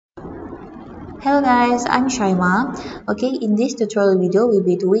Hello guys, I'm Shaima. Okay, in this tutorial video, we'll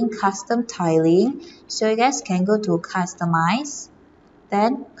be doing custom tiling. So you guys can go to customize,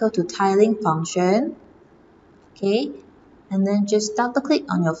 then go to tiling function, okay, and then just double click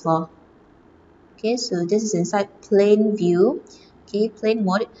on your floor. Okay, so this is inside plain view, okay, plain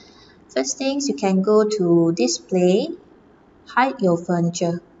mode. First things, you can go to display, hide your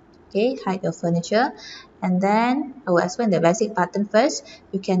furniture. Okay, hide your furniture, and then I will explain the basic button first.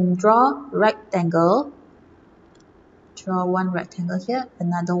 You can draw rectangle. Draw one rectangle here,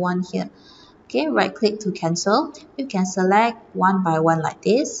 another one here. Okay, right click to cancel. You can select one by one like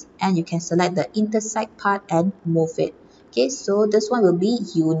this, and you can select the intersect part and move it. Okay, so this one will be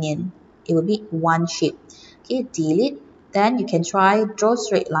union. It will be one shape. Okay, delete. Then you can try draw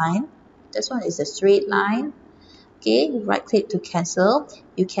straight line. This one is a straight line. Okay, right click to cancel.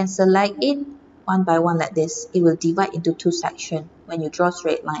 You can select it one by one like this. It will divide into two sections when you draw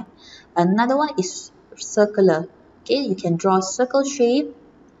straight line. Another one is circular. Okay, you can draw circle shape.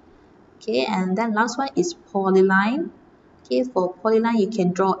 Okay, and then last one is polyline. Okay, for polyline you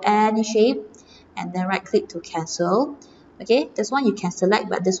can draw any shape and then right click to cancel. Okay, this one you can select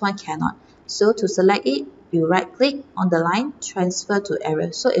but this one cannot. So to select it, you right click on the line, transfer to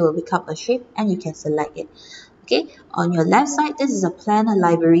area, so it will become a shape and you can select it. Okay, on your left side, this is a planner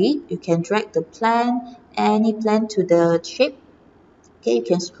library. You can drag the plan, any plan to the shape. Okay, you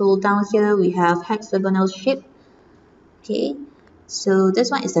can scroll down here. We have hexagonal shape. Okay, so this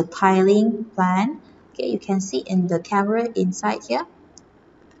one is a tiling plan. Okay, you can see in the camera inside here.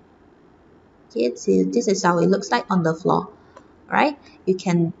 Okay, so this is how it looks like on the floor. Alright, you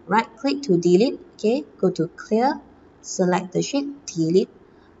can right click to delete. Okay, go to clear, select the shape, delete.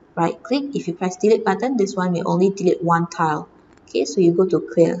 Right click. If you press delete button, this one will only delete one tile. Okay, so you go to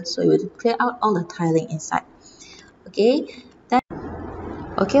clear, so it will clear out all the tiling inside. Okay, then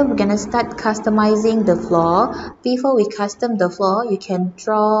we're gonna start customizing the floor. Before we custom the floor, you can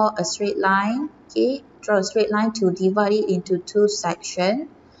draw a straight line. Okay, draw a straight line to divide it into two sections.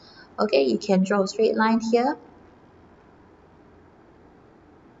 Okay, you can draw a straight line here.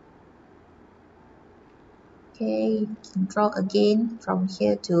 Okay, you can draw again from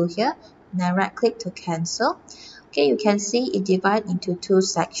here to here, and then right click to cancel. Okay, you can see it divided into two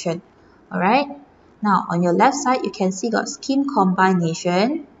sections. Alright, now on your left side you can see got scheme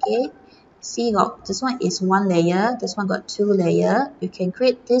combination. Okay, see got this one is one layer, this one got two layer. You can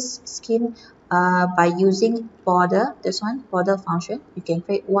create this scheme by using border. This one border function, you can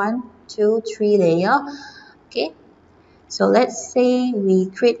create 1, 2, 3 layer. Okay, so let's say we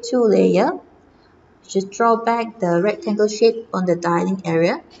create 2 layer. Just draw back the rectangle shape on the tiling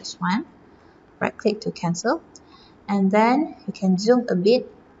area, this one. Right click to cancel. And then you can zoom a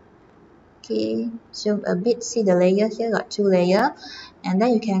bit. Okay, zoom a bit. See the layer here, got 2 layer. And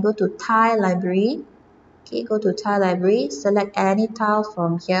then you can go to tile library. Okay, go to tile library, select any tile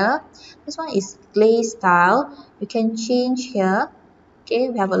from here. This one is glaze tile. You can change here. Okay,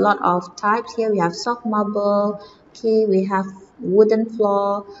 we have a lot of types here. We have soft marble. Okay, we have wooden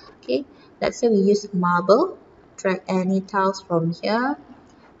floor. Okay, let's say we use marble. Drag any tiles from here.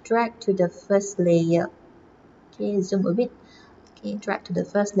 Drag to the first layer. Okay, zoom a bit. Okay, drag to the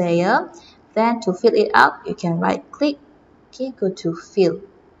first layer. Then to fill it up, you can right click. Okay, go to fill.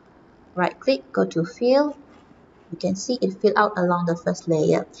 Right click, go to fill. You can see it fill out along the first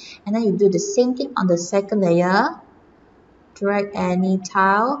layer. And then you do the same thing on the second layer. Drag any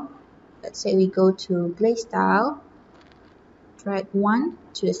tile. Let's say we go to glaze tile. Drag one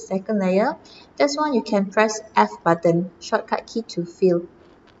to the second layer. This one you can press F button, shortcut key to fill.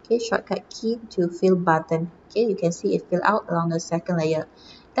 Okay, shortcut key to fill button. Okay, you can see it fill out along the second layer.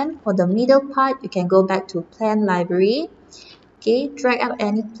 Then for the middle part, you can go back to plan library. Okay, drag out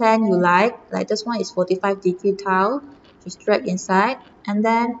any plan you like this one is 45-degree tile. Just drag inside, and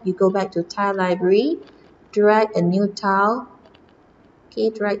then you go back to tile library, drag a new tile.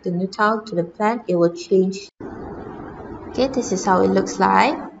 Okay, drag the new tile to the plan, it will change. Okay, this is how it looks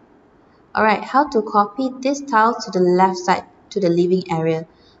like. Alright, how to copy this tile to the left side, to the living area.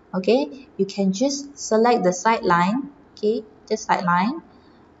 Okay, you can just select the side line. Okay, this side line,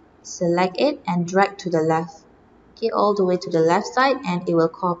 select it and drag to the left. Okay, all the way to the left side, and it will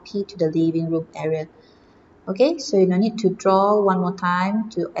copy to the living room area. Okay, so you don't need to draw one more time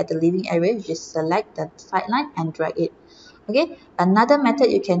to at the living area. You just select the side line and drag it. Okay, another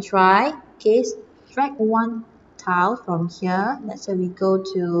method you can try. Okay, drag one tile from here. Let's say we go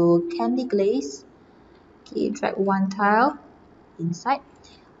to candy glaze. Okay, drag one tile inside.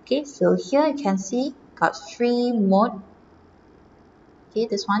 Okay, so here you can see got 3 mode. Okay,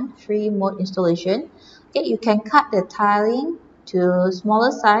 this one 3 mode installation. Okay, you can cut the tiling to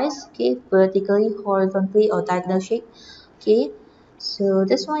smaller size, okay, vertically, horizontally, or diagonal shape. Okay, so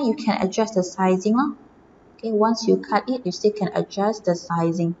this one you can adjust the sizing. Okay, once you cut it, you still can adjust the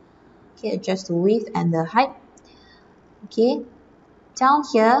sizing. Okay, adjust the width and the height. Okay, down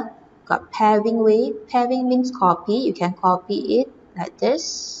here got paving way. Paving means copy. You can copy it like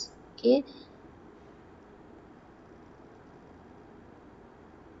this. Okay.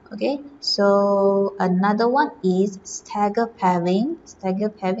 Okay, so another one is stagger paving. Stagger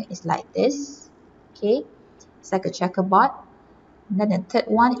paving is like this. Okay, it's like a checkerboard. And then the third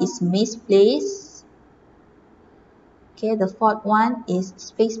one is misplaced. Okay, the fourth one is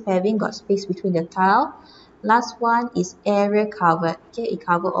space paving, got space between the tile. Last one is area covered. Okay, it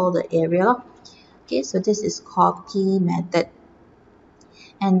cover all the area. Okay, so this is copy method.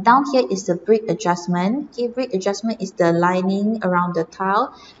 And down here is the brick adjustment. Okay, brick adjustment is the lining around the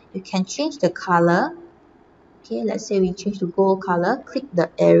tile. You can change the color. Okay, let's say we change to gold color. Click the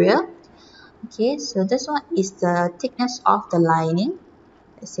area. Okay, so this one is the thickness of the lining.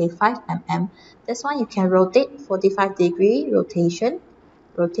 Let's say 5 mm. This one you can rotate 45-degree rotation.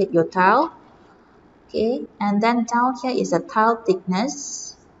 Rotate your tile. Okay, and then down here is the tile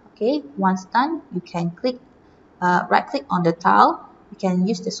thickness. Okay, once done, you can right click on the tile. You can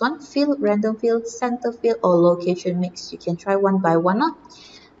use this one, fill, random fill, center fill, or location mix. You can try one by one.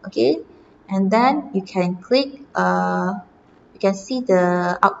 Okay, and then you can click, you can see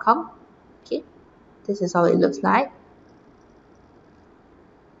the outcome. Okay, this is how it looks like.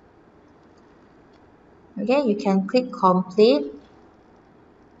 Okay, you can click complete.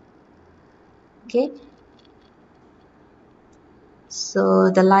 Okay, so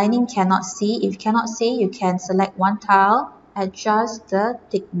the lining cannot see. If you cannot see, you can select one tile, adjust the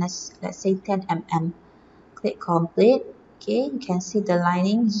thickness, let's say 10 mm. Click complete. Okay, you can see the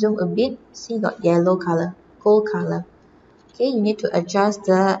lining, zoom a bit, see got yellow color, gold color. Okay, you need to adjust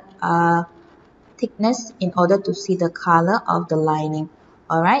the thickness in order to see the color of the lining.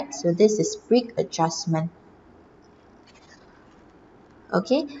 Alright, so this is brick adjustment.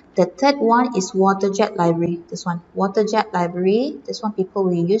 Okay, the third one is water jet library. This one, water jet library. This one people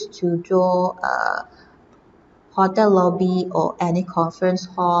will use to draw hotel lobby or any conference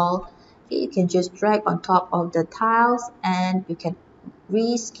hall. Okay, you can just drag on top of the tiles and you can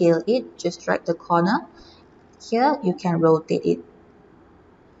rescale it. Just drag the corner. Here you can rotate it.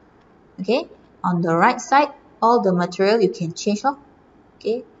 Okay, on the right side, all the material you can change.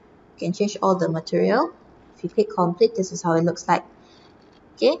 Okay, you can change all the material. If you click complete, this is how it looks like.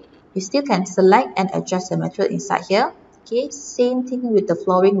 Okay, you still can select and adjust the material inside here. Okay, same thing with the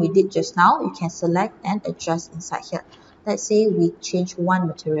flooring we did just now. You can select and adjust inside here. Let's say we change one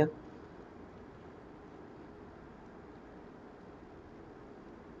material.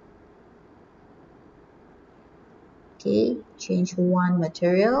 Okay, change one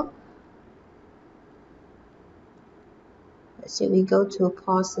material. Let's say we go to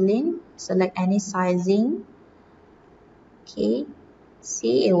porcelain, select any sizing. Okay,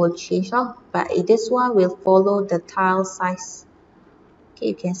 see it will change but this one will follow the tile size. Okay,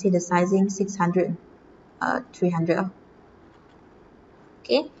 you can see the sizing 600, 300.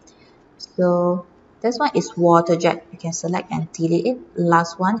 Okay, so this one is water jet. You can select and delete it.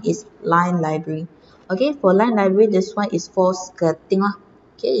 Last one is line library. Okay, for line library, this one is for skirting.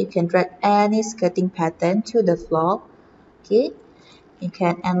 Okay, you can drag any skirting pattern to the floor. Okay, you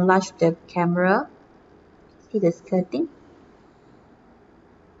can enlarge the camera. See the skirting.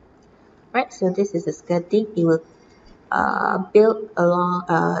 Right, so this is the skirting. It will build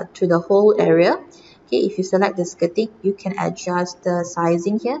along to the whole area. Okay, if you select the skirting, you can adjust the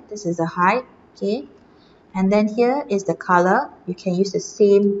sizing here. This is the height. Okay, and then here is the color. You can use the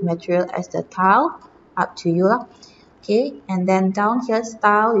same material as the tile. Up to you. Okay, and then down here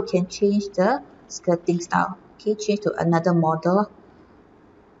style, you can change the skirting style. Okay, change to another model.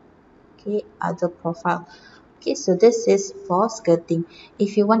 Okay, other profile. Okay, so this is for skirting.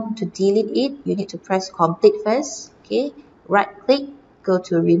 If you want to delete it, you need to press complete first. Okay, right click, go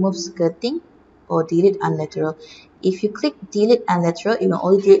to remove skirting or delete unilateral. If you click delete unilateral, it will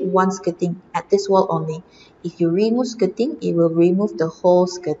only delete one skirting at this wall only. If you remove skirting, it will remove the whole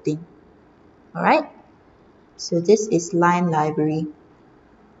skirting. Alright, so this is line library.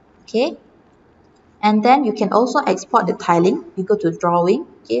 Okay, and then you can also export the tiling. You go to drawing.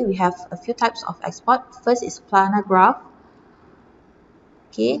 Okay, we have a few types of export. First is planar graph.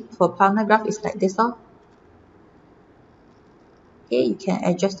 Okay, for planar graph it's like this. Okay, you can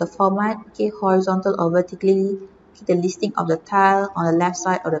adjust the format. Okay, horizontal or vertically. Okay, the listing of the tile on the left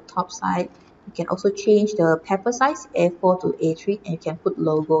side or the top side. You can also change the paper size A4 to A3 and you can put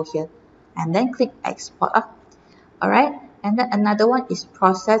logo here. And then click export. Alright, And then another one is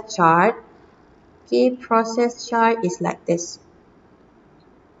process chart. Okay, process chart is like this.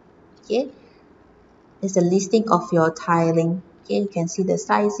 Okay, it's a listing of your tiling. Okay, you can see the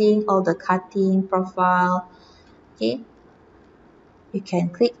sizing, all the cutting profile. Okay, you can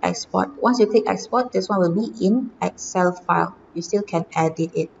click export. Once you click export, this one will be in Excel file. You still can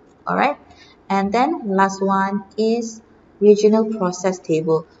edit it. Alright, and then last one is regional process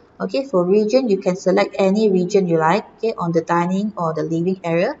table. Okay, for region, you can select any region you like, okay, on the dining or the living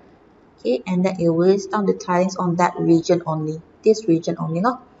area. Okay, and then it will list down the tilings on that region only, this region only,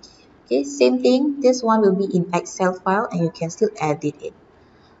 no? Okay, same thing, this one will be in Excel file and you can still edit it.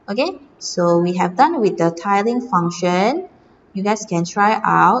 Okay, so we have done with the tiling function. You guys can try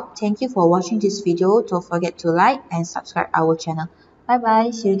out. Thank you for watching this video. Don't forget to like and subscribe our channel. Bye bye.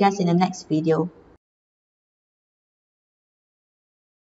 See you guys in the next video.